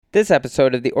This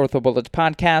episode of the OrthoBullets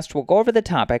podcast will go over the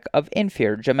topic of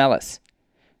inferior gemellus,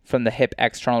 from the hip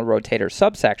external rotator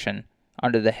subsection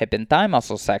under the hip and thigh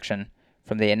muscles section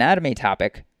from the anatomy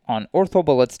topic on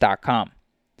orthobullets.com.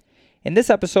 In this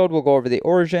episode, we'll go over the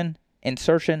origin,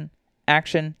 insertion,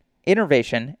 action,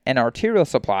 innervation, and arterial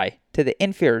supply to the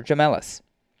inferior gemellus.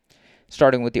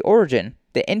 Starting with the origin,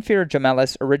 the inferior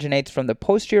gemellus originates from the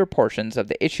posterior portions of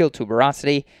the ischial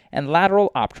tuberosity and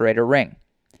lateral obturator ring.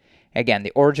 Again,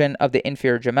 the origin of the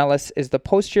inferior gemellus is the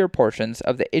posterior portions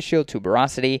of the ischial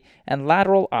tuberosity and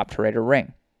lateral obturator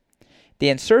ring. The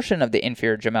insertion of the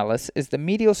inferior gemellus is the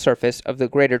medial surface of the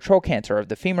greater trochanter of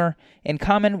the femur, in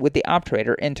common with the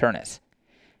obturator internus.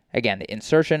 Again, the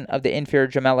insertion of the inferior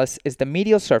gemellus is the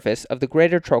medial surface of the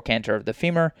greater trochanter of the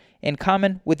femur, in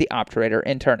common with the obturator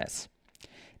internus.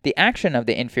 The action of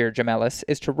the inferior gemellus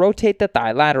is to rotate the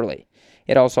thigh laterally.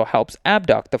 It also helps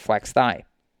abduct the flexed thigh.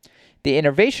 The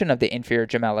innervation of the inferior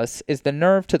gemellus is the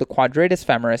nerve to the quadratus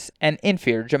femoris and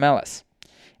inferior gemellus.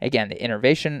 Again, the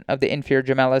innervation of the inferior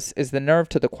gemellus is the nerve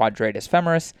to the quadratus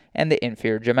femoris and the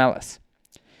inferior gemellus.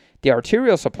 The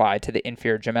arterial supply to the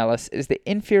inferior gemellus is the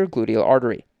inferior gluteal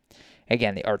artery.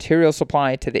 Again, the arterial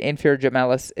supply to the inferior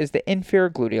gemellus is the inferior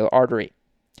gluteal artery.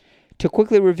 To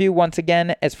quickly review once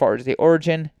again, as far as the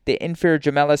origin, the inferior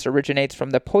gemellus originates from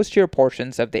the posterior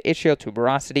portions of the ischial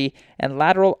tuberosity and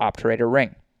lateral obturator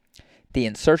ring. The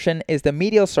insertion is the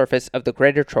medial surface of the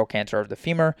greater trochanter of the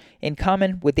femur, in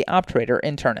common with the obturator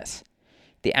internus.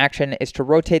 The action is to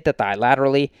rotate the thigh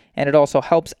laterally, and it also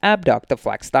helps abduct the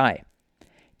flexed thigh.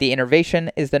 The innervation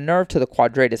is the nerve to the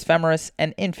quadratus femoris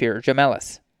and inferior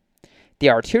gemellus. The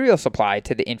arterial supply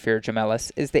to the inferior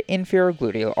gemellus is the inferior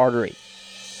gluteal artery.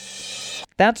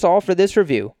 That's all for this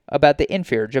review about the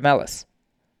inferior gemellus.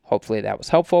 Hopefully that was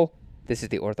helpful. This is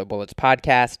the OrthoBullets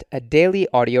podcast, a daily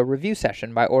audio review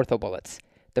session by OrthoBullets,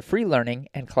 the free learning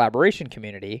and collaboration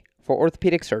community for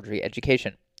orthopedic surgery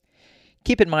education.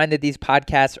 Keep in mind that these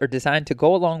podcasts are designed to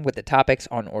go along with the topics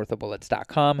on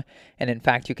orthobullets.com, and in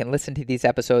fact, you can listen to these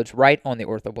episodes right on the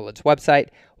OrthoBullets website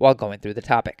while going through the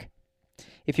topic.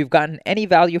 If you've gotten any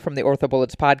value from the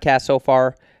OrthoBullets podcast so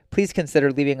far, please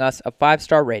consider leaving us a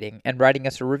 5-star rating and writing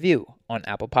us a review on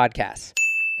Apple Podcasts.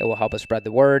 It will help us spread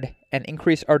the word and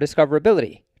increase our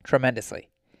discoverability tremendously.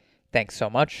 Thanks so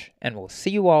much, and we'll see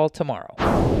you all tomorrow.